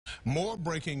More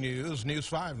breaking news. News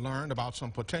 5 learned about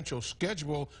some potential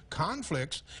schedule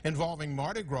conflicts involving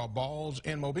Mardi Gras balls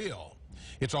in Mobile.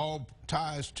 It's all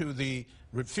ties to the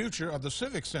future of the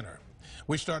Civic Center.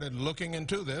 We started looking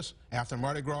into this after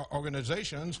Mardi Gras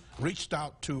organizations reached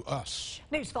out to us.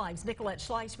 News 5's Nicolette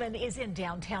Schleisman is in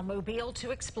downtown Mobile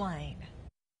to explain.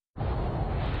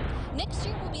 Next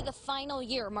year will be the final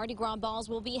year Mardi Gras balls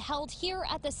will be held here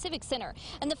at the Civic Center,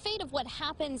 and the fate of what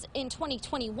happens in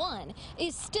 2021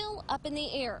 is still up in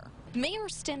the air. Mayor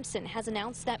Stimson has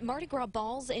announced that Mardi Gras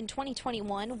balls in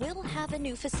 2021 will have a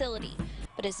new facility,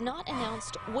 but has not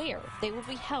announced where they will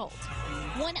be held.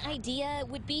 One idea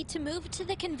would be to move to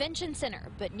the Convention Center,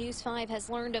 but News 5 has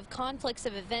learned of conflicts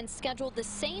of events scheduled the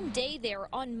same day there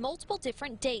on multiple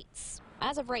different dates.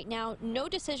 As of right now, no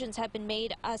decisions have been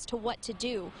made as to what to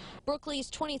do. Brooklyn's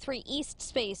 23 East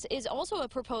space is also a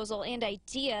proposal and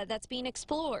idea that's being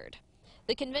explored.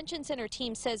 The Convention Center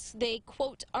team says they,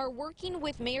 quote, are working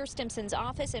with Mayor Stimson's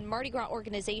office and Mardi Gras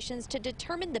organizations to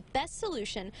determine the best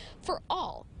solution for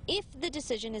all if the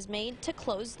decision is made to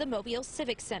close the Mobile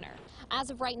Civic Center. As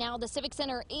of right now, the Civic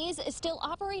Center is still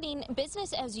operating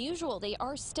business as usual. They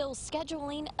are still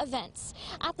scheduling events.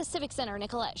 At the Civic Center,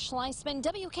 Nicolette Schleisman,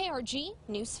 WKRG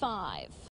News 5.